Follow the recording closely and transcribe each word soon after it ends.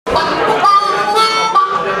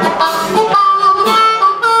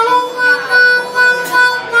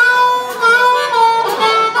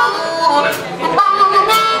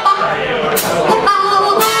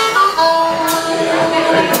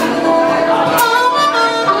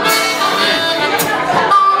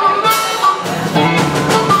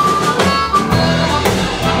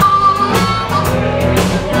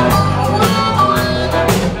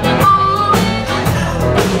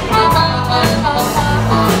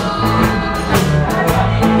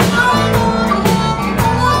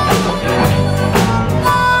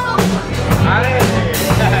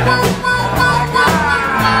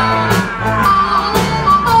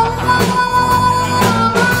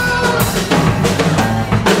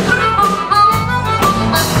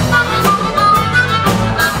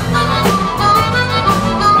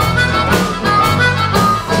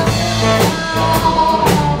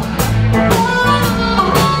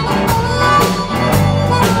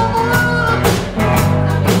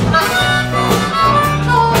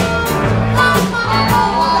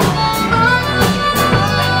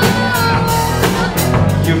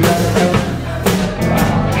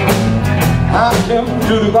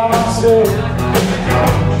it by myself.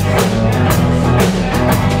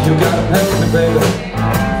 You gotta help me, baby.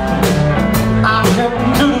 I can't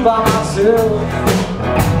do it by myself.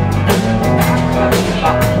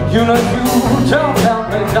 You know you don't help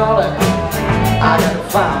me, darling. I gotta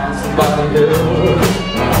find somebody else.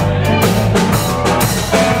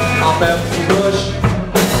 I'm at the bush,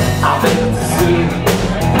 I'm at the sea.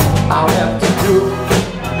 I'll have to do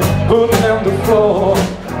put me on the floor.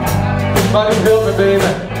 But you help me,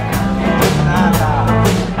 baby.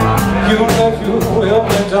 You know you help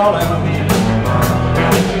me, darling.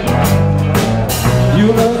 You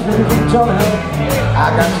know you don't help. I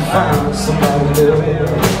got to find somebody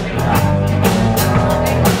else.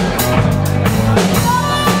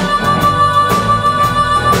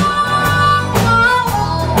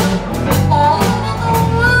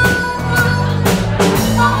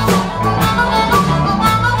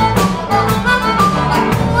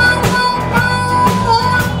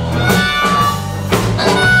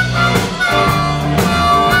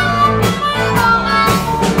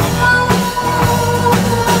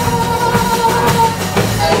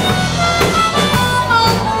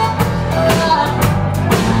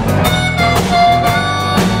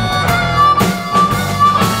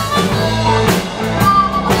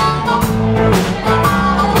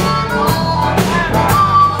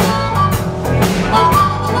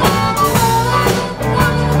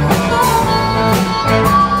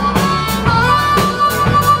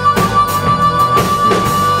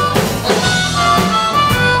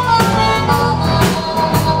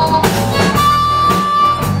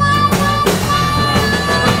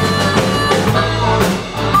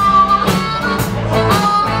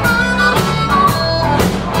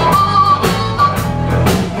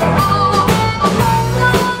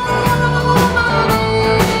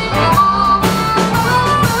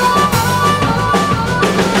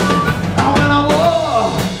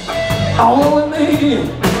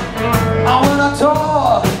 When I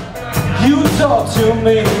talk, you talk to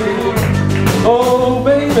me. Oh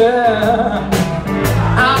baby,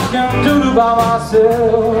 I can't do it by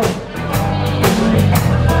myself.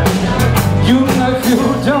 You know if you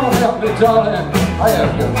don't help me, darling, I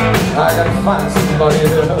gotta find somebody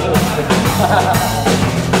else.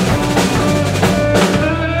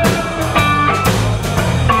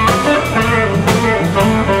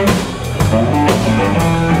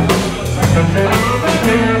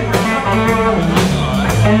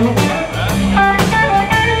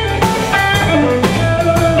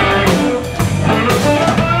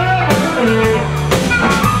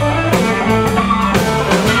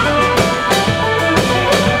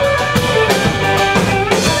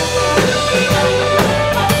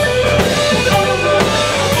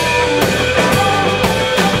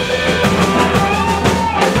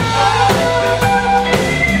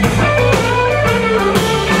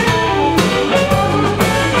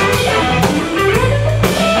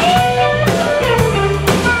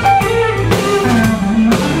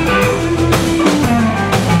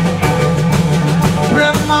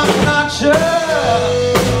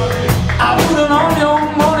 I wouldn't own your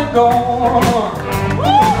money gone.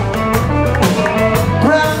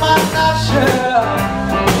 Grandma not share.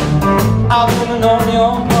 I wouldn't own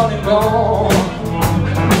your money gone.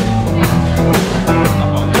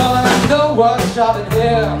 Darling, I know what's shot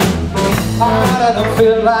here. I don't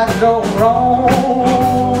feel like going wrong.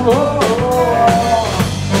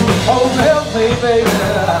 Oh, help me, baby.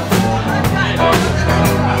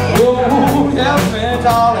 Oh, help me,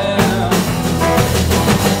 darling.